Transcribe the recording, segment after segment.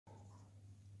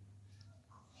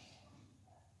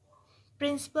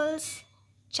Principles,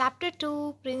 Chapter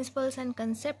 2, Principles and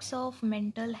Concepts of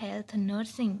Mental Health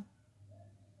Nursing.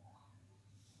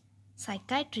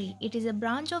 Psychiatry. It is a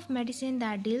branch of medicine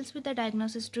that deals with the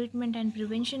diagnosis, treatment, and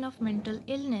prevention of mental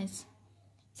illness.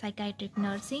 Psychiatric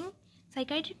nursing.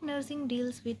 Psychiatric nursing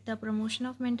deals with the promotion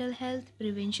of mental health,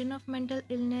 prevention of mental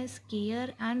illness, care,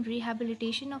 and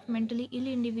rehabilitation of mentally ill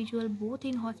individuals both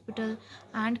in hospital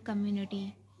and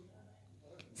community.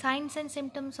 Signs and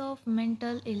symptoms of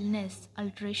mental illness: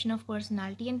 alteration of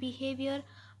personality and behavior,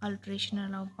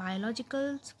 alteration of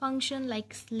biological function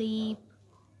like sleep,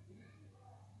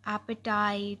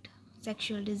 appetite,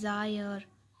 sexual desire,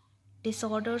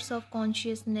 disorders of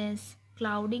consciousness,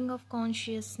 clouding of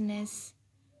consciousness,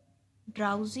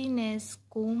 drowsiness,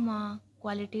 coma,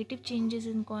 qualitative changes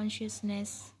in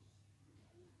consciousness,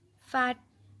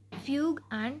 fatigue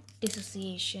and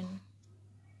dissociation.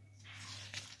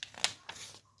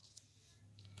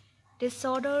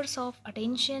 Disorders of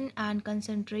attention and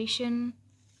concentration,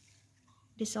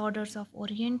 disorders of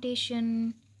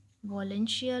orientation,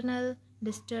 volitional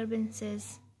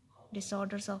disturbances,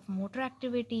 disorders of motor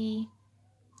activity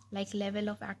like level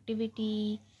of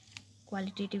activity,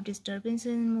 qualitative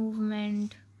disturbances in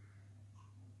movement,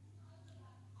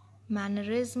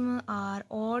 mannerism are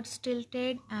odd,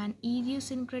 stilted, and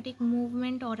idiosyncratic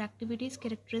movement or activities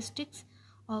characteristics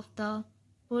of the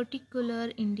particular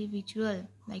individual,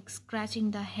 like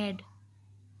scratching the head.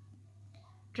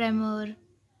 Tremor.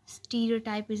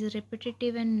 Stereotype is a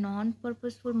repetitive and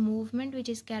non-purposeful movement which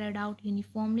is carried out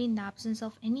uniformly in the absence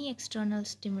of any external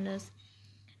stimulus.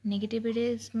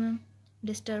 Negativism.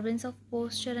 Disturbance of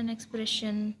posture and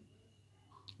expression,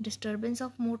 disturbance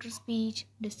of motor speech,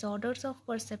 disorders of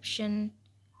perception,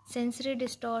 sensory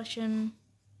distortion,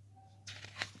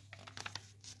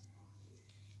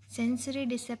 sensory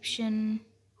deception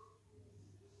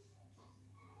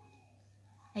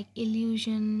like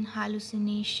illusion,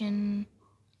 hallucination.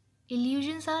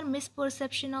 Illusions are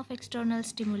misperception of external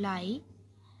stimuli.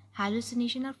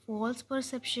 Hallucination are false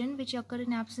perception which occur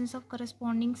in absence of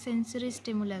corresponding sensory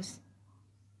stimulus.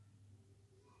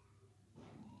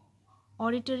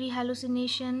 Auditory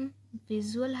hallucination,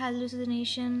 visual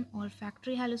hallucination,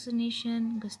 olfactory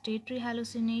hallucination, gustatory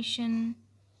hallucination,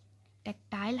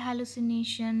 tactile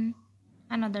hallucination,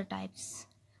 and other types.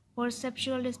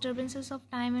 Perceptual disturbances of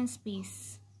time and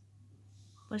space,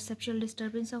 perceptual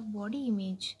disturbance of body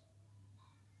image.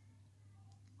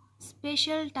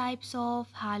 Special types of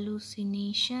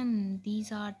hallucination.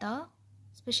 These are the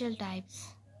special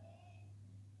types.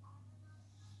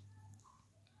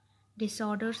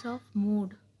 Disorders of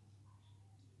mood,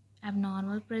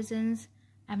 abnormal presence,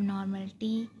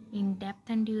 abnormality in depth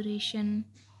and duration.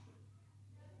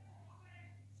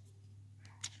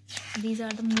 These are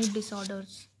the mood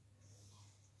disorders.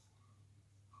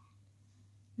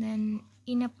 Then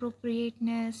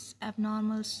inappropriateness,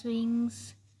 abnormal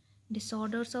swings,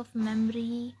 disorders of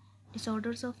memory.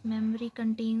 Disorders of memory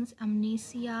contains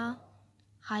amnesia,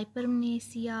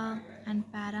 hypermnesia, and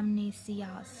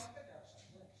paramnesias.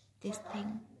 This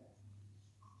thing.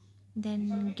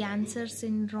 Then Ganser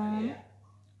syndrome,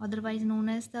 otherwise known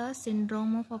as the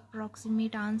syndrome of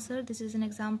approximate answer. This is an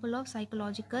example of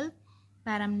psychological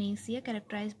paramnesia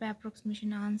characterized by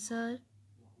approximation answer.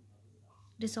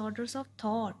 Disorders of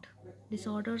thought,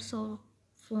 disorders of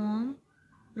form,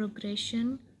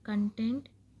 progression, content,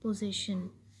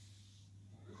 possession.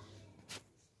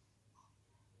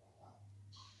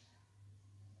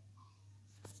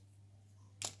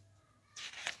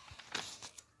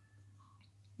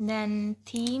 Then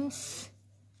themes,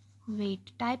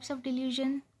 wait, types of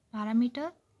delusion,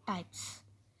 parameter, types.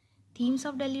 Themes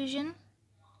of delusion: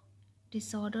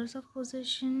 disorders of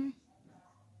possession,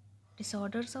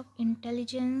 disorders of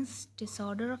intelligence,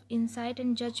 disorder of insight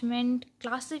and judgment,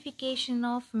 classification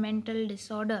of mental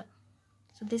disorder.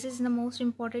 So this is the most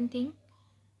important thing,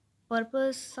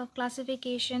 purpose of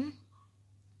classification.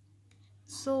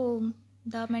 So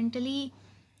the mentally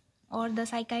or the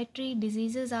psychiatry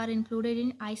diseases are included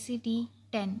in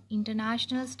ICD-10,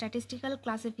 International Statistical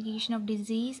Classification of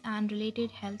Disease and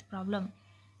Related Health Problem.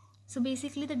 So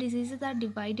basically the diseases are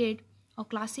divided or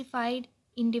classified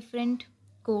in different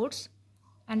codes,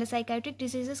 and the psychiatric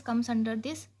diseases comes under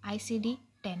this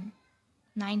ICD-10,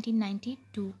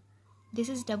 1992. This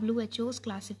is WHO's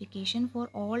classification for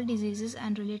all diseases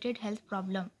and related health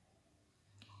problem.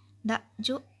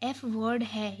 जो F word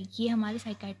है ये हमारे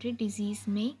psychiatric disease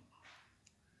में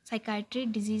psychiatry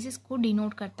disease को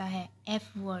denote करता है.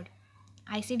 F word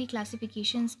ICD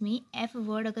classifications में F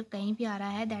word अगर कहीं भी आ रहा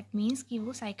है दैट मीन्स कि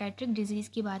वो साइकाइट्रिक डिजीज़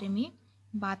के बारे में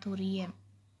बात हो रही है.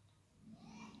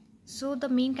 So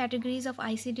the main categories of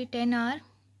ICD-10 are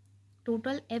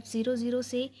total F00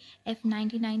 से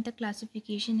F99 तक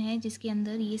क्लासिफिकेशन है जिसके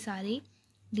अंदर ये सारे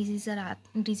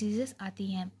डिजीज़ेस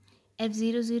आती हैं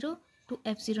F00 to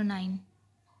F09,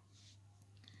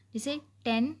 जैसे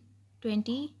 10,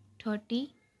 20, 30,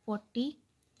 40,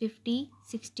 50,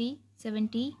 60,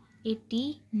 70, 80,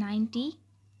 90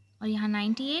 और यहाँ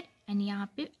 98 एंड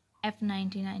यहाँ पे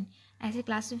F99 ऐसे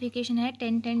क्लासिफिकेशन है।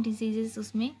 10 डिजीजेस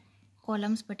उसमें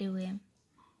कॉलम्स बटे हुए हैं।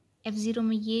 F0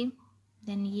 में ये,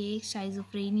 देन ये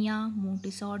शाइजोफ्रेनिया, mood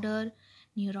disorder,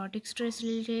 neurotic stress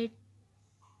related,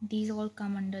 these all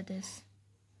come under this.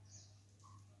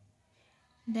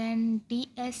 Then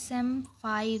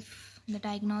DSM-5, the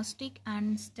Diagnostic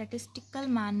and Statistical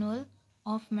Manual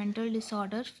of Mental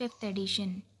Disorder, 5th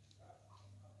edition.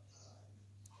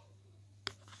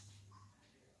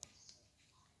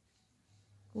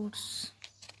 Course.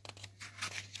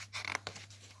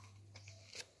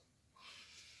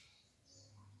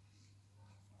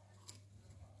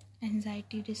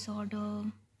 Anxiety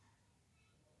disorder,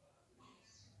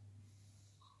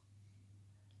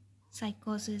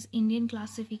 psychosis, Indian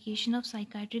classification of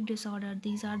psychiatric disorder.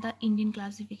 These are the Indian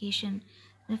classification.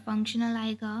 The functional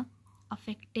आएगा,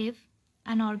 affective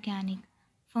and organic.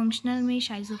 Functional में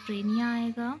schizophrenia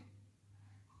आएगा,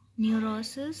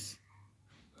 neurosis,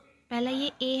 पहला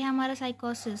ये A है हमारा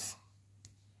psychosis,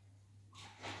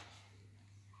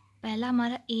 पहला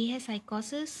हमारा A है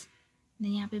psychosis,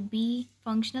 देन यहाँ पे B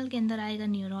functional के अंदर आएगा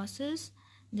neurosis,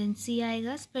 देन C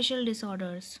आएगा special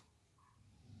disorders.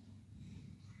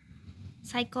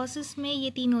 साइकोसिस में ये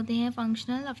तीन होते हैं,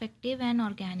 फंक्शनल, अफेक्टिव एंड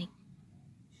ऑर्गेनिक,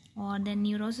 और देन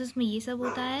न्यूरोसिस में ये सब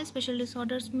होता है। स्पेशल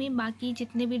डिसऑर्डर्स में बाकी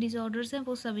जितने भी डिसऑर्डर्स हैं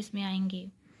वो सब इसमें आएंगे,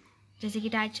 जैसे कि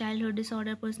childhood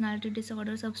disorder, personality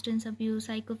disorder, substance abuse,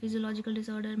 psychophysiological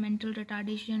disorder, mental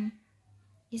retardation,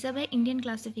 ये सब है Indian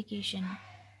classification.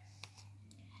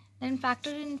 Then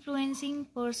factor influencing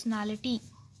personality,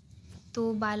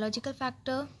 तो बायोलॉजिकल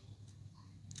फैक्टर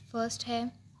फर्स्ट है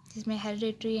जिसमें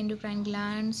hereditary, endocrine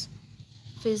glands,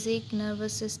 physique,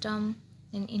 nervous system,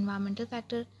 then environmental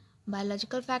factor,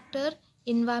 biological factor,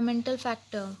 environmental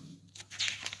factor,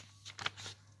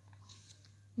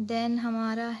 then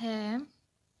हमारा है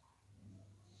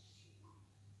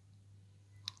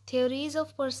theories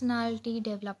of personality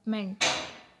development,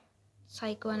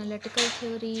 psycho analytical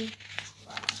theory,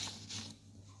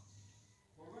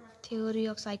 theory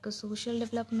of psychosocial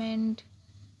development,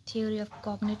 theory of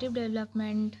cognitive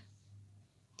development,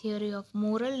 theory of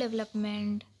moral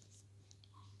development,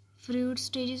 Freud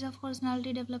stages of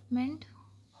personality development,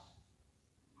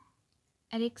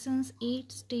 Erikson's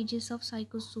 8 stages of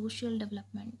psychosocial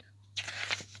development.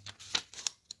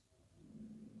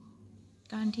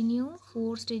 Continue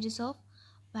 4 stages of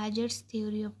Paget's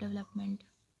theory of development.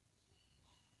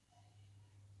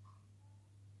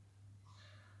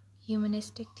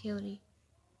 Humanistic theory,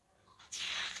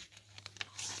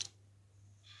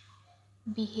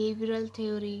 behavioral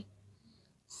theory,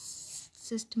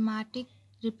 systematic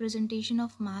representation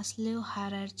of Maslow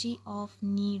hierarchy of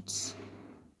needs,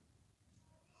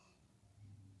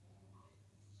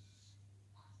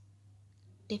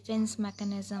 defense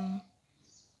mechanism,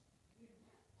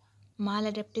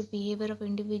 maladaptive behavior of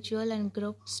individual and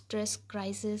group, stress,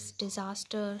 crisis,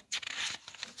 disaster.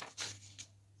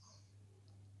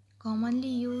 Commonly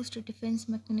used defense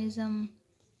mechanism,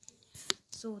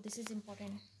 so this is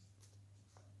important: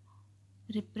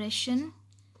 repression,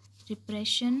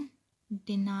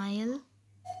 denial,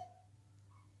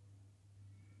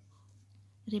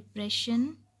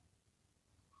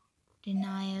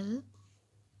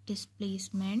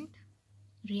 displacement,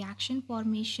 reaction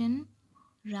formation,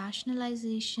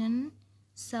 rationalization,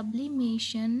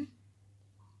 sublimation,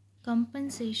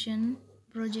 compensation,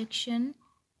 projection,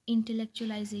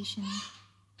 intellectualization,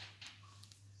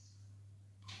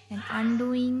 and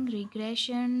undoing,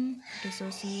 regression,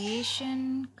 dissociation,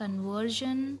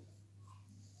 conversion,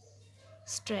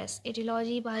 stress.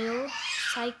 Etiology, bio,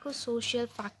 psychosocial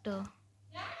factor.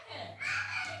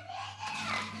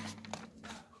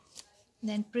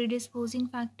 Then predisposing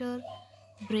factor,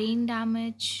 brain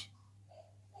damage,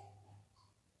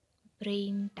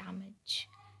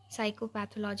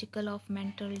 psychopathological of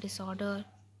mental disorder.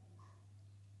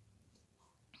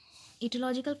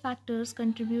 Etiological factors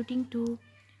contributing to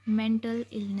mental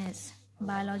illness,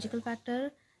 biological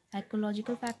factor,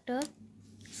 psychological factor,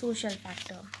 social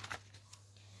factor.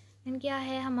 And क्या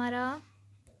है हमारा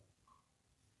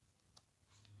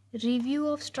review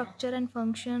of structure and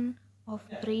function of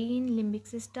brain, limbic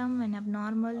system and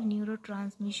abnormal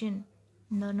neurotransmission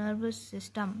in the nervous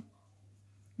system.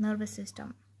 Nervous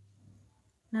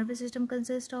system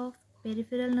consists of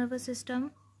peripheral nervous system,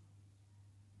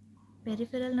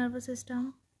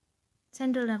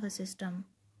 central nervous system.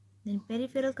 Then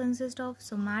peripheral consists of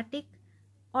somatic,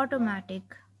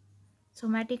 automatic.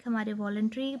 Somatic हमारे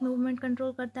voluntary movement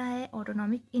control करता है,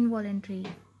 autonomic involuntary.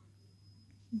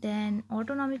 Then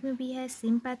autonomic में भी है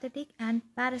sympathetic and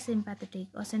parasympathetic,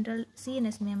 और central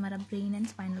CNS में हमारा brain and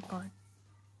spinal cord.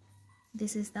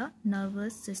 This is the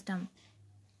nervous system.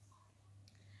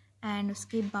 And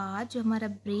उसके बाद जो हमारा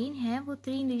brain है वो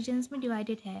 3 regions में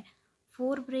divided है,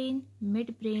 forebrain,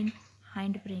 midbrain,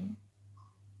 hindbrain.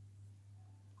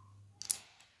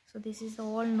 So this is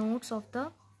all nodes of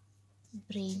the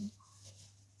brain.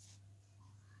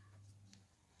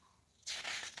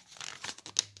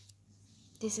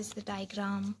 This is the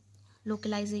diagram,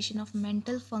 localization of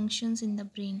mental functions in the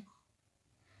brain.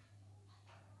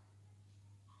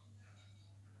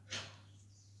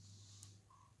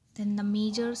 Then the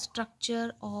major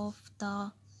structure of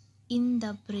in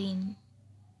the brain.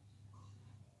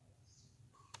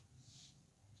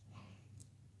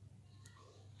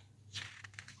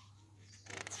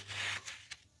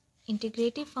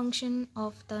 Integrative function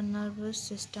of the nervous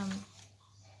system.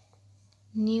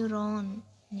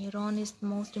 Neuron is the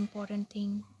most important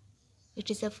thing.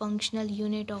 It is a functional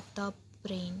unit of the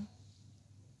brain.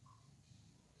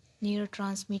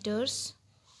 Neurotransmitters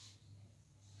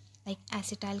like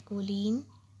acetylcholine,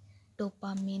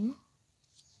 dopamine.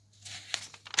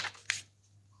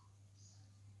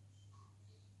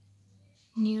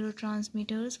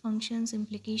 Neurotransmitters functions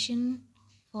implication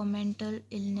for mental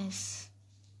illness.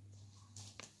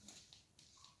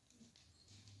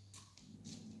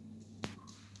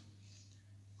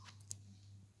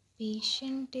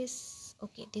 Patient is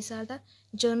okay. These are the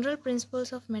general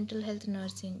principles of mental health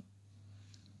nursing.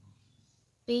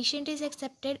 Patient is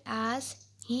accepted as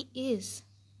he is.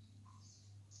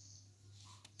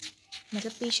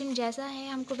 मतलब patient जैसा है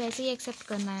हमको वैसे ही accept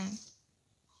करना है,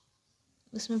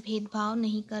 उसमें भेदभाव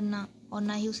नहीं करना और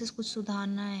ना ही उसे कुछ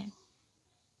सुधारना है.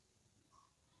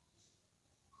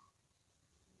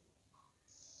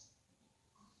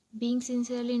 Being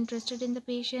sincerely interested in the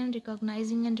patient,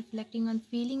 recognizing and reflecting on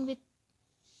feeling with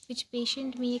which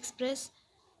patient may express.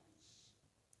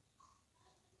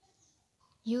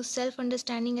 Use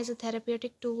self-understanding as a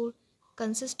therapeutic tool.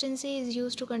 Consistency is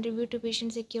used to contribute to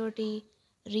patient security.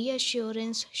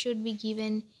 Reassurance should be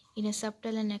given in a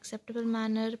subtle and acceptable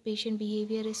manner. Patient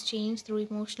behavior is changed through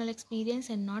emotional experience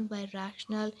and not by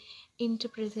rational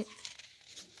interpretation.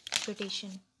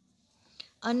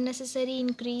 Unnecessary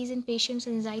increase in patient's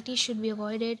anxiety should be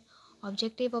avoided.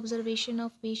 Objective observation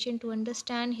of patient to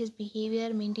understand his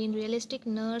behavior. Maintain realistic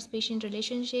nurse-patient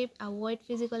relationship. Avoid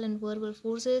physical and verbal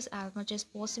forces as much as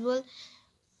possible.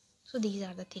 So these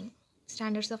are the things.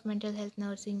 Standards of mental health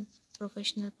nursing.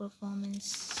 Professional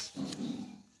performance.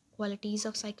 Qualities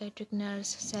of psychiatric nurse.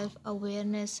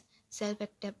 Self-awareness.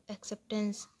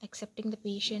 Self-acceptance. Accepting the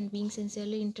patient. Being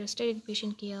sincerely interested in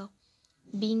patient care.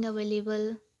 Being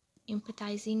available.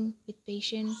 Empathizing with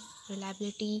patient.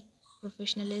 Reliability.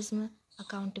 Professionalism.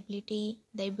 Accountability.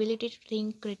 The ability to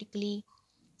think critically.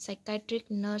 Psychiatric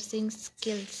nursing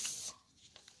skills.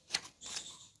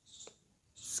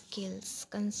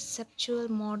 Conceptual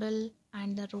model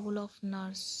and the role of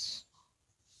nurse.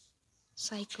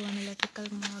 Psychoanalytical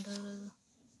model.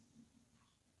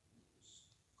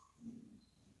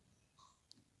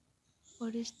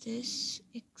 What is this?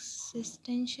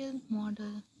 Existential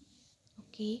model.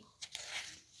 Okay.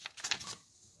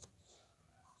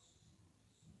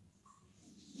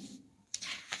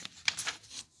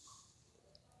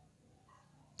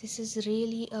 This is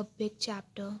really a big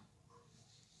chapter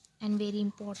and very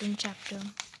important chapter.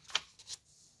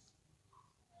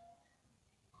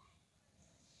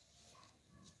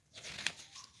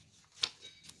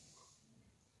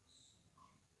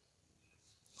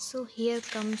 So here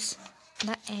comes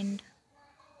the end.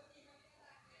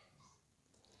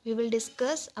 We will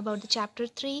discuss about the chapter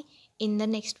 3 in the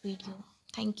next video.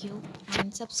 Thank you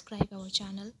and subscribe our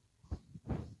channel.